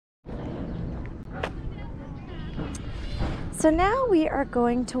So now we are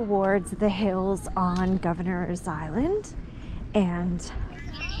going towards the hills on Governor's Island, and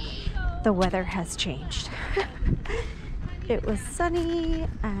the weather has changed. It was sunny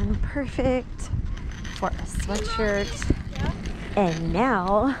and perfect for a sweatshirt, and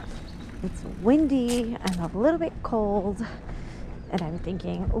now it's windy and a little bit cold, and I'm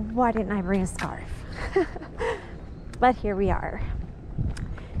thinking, why didn't I bring a scarf? But here we are.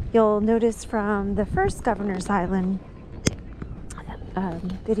 You'll notice from the first Governor's Island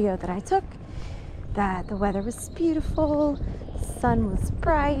video that I took that the weather was beautiful, sun was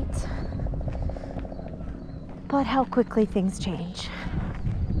bright, but how quickly things change.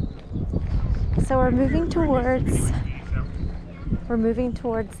 So we're moving towards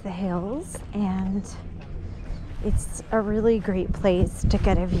the hills, and it's a really great place to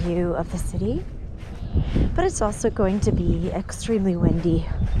get a view of the city, but it's also going to be extremely windy.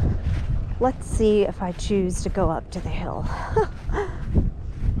 Let's see if I choose to go up to the hill.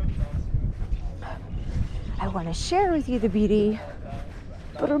 I want to share with you the beauty,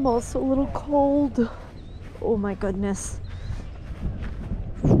 but I'm also a little cold. Oh my goodness.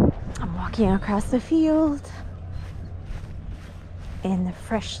 I'm walking across the field in the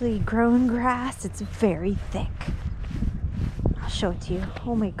freshly grown grass. It's very thick. I'll show it to you.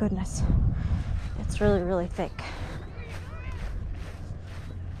 Oh my goodness. It's really, really thick.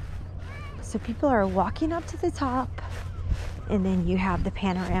 So people are walking up to the top, and then you have the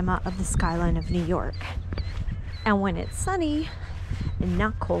panorama of the skyline of New York. And when it's sunny and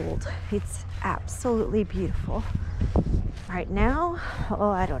not cold, it's absolutely beautiful. Right now,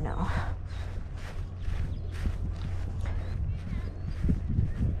 oh, I don't know.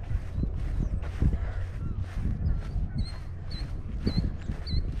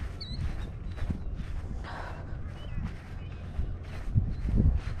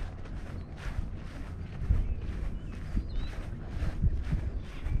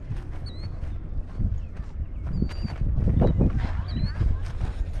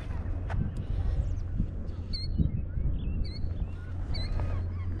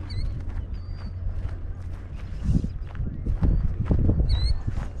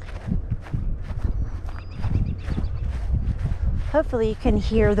 Hopefully you can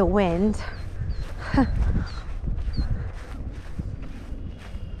hear the wind.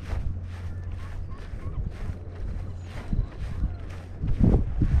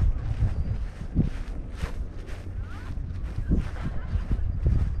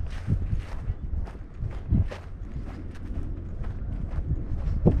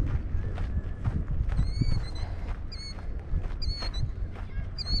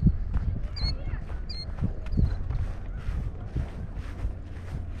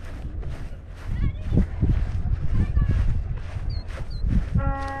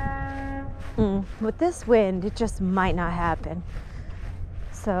 With this wind, it just might not happen.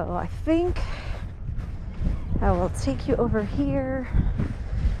 So I think I will take you over here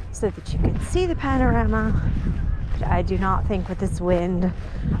so that you can see the panorama. But I do not think with this wind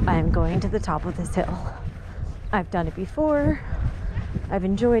I am going to the top of this hill. I've done it before. I've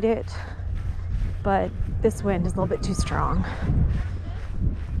enjoyed it, but this wind is a little bit too strong.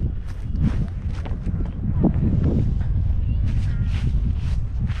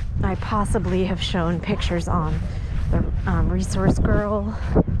 I possibly have shown pictures on the Resource Girl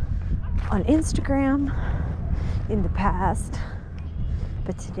on Instagram in the past,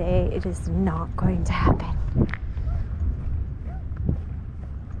 but today it is not going to happen.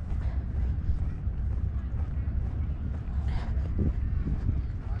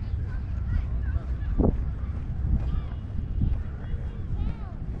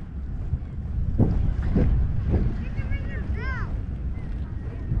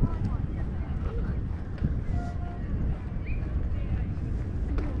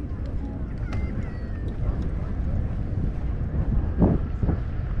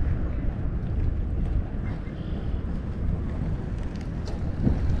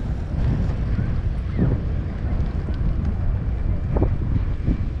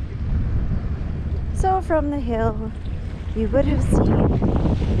 So from the hill, you would have seen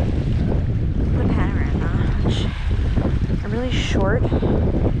the panorama, which are really short,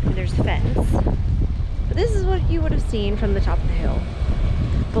 and there's a fence. But this is what you would have seen from the top of the hill.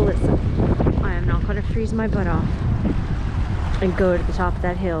 But listen, I am not going to freeze my butt off and go to the top of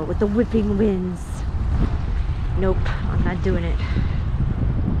that hill with the whipping winds. Nope, I'm not doing it.